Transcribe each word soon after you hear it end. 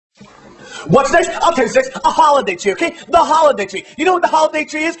What's next? I'll tell you next. A holiday tree, okay? The holiday tree. You know what the holiday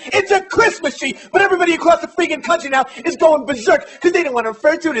tree is? It's a Christmas tree. But everybody across the freaking country now is going berserk because they don't want to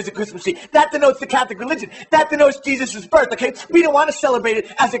refer to it as a Christmas tree. That denotes the Catholic religion. That denotes Jesus' birth, okay? We don't want to celebrate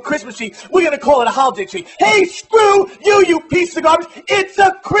it as a Christmas tree. We're going to call it a holiday tree. Hey, screw you, you piece of garbage. It's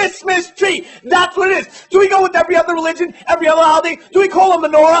a Christmas tree. That's what it is. Do we go with every other religion, every other holiday? Do we call a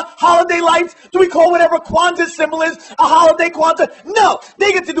menorah holiday lights? Do we call whatever Kwanzaa symbol is a holiday Kwanzaa? No.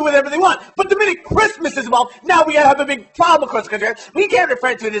 They get to do whatever they want. But the minute Christmas is involved, now we have a big problem across the country. We can't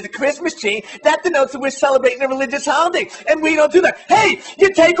refer to it as a Christmas tree. That denotes that we're celebrating a religious holiday. And we don't do that. Hey,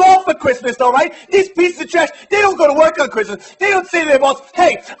 you take off for Christmas, though, right? These pieces of trash, they don't go to work on Christmas. They don't say to their boss,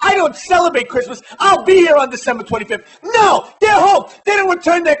 hey, I don't celebrate Christmas. I'll be here on December 25th. No, they're home. They don't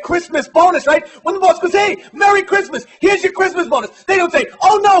return their Christmas bonus, right? When the boss goes, hey, Merry Christmas. Here's your Christmas bonus. They don't say,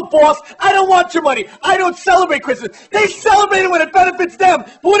 oh, no, boss, I don't want your money. I don't celebrate Christmas. They celebrate it when it benefits them.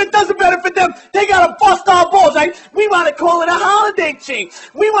 But when it doesn't benefit them, they got to bust our balls, right? We want to call it a holiday tree.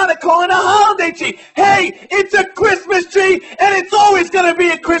 We want to call it a holiday tree. Hey, it's a Christmas tree, and it's always going to be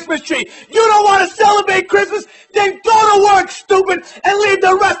a Christmas tree. You don't want to celebrate Christmas? Then go to work, stupid, and leave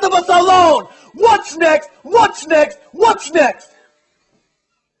the rest of us alone. What's next? What's next? What's next?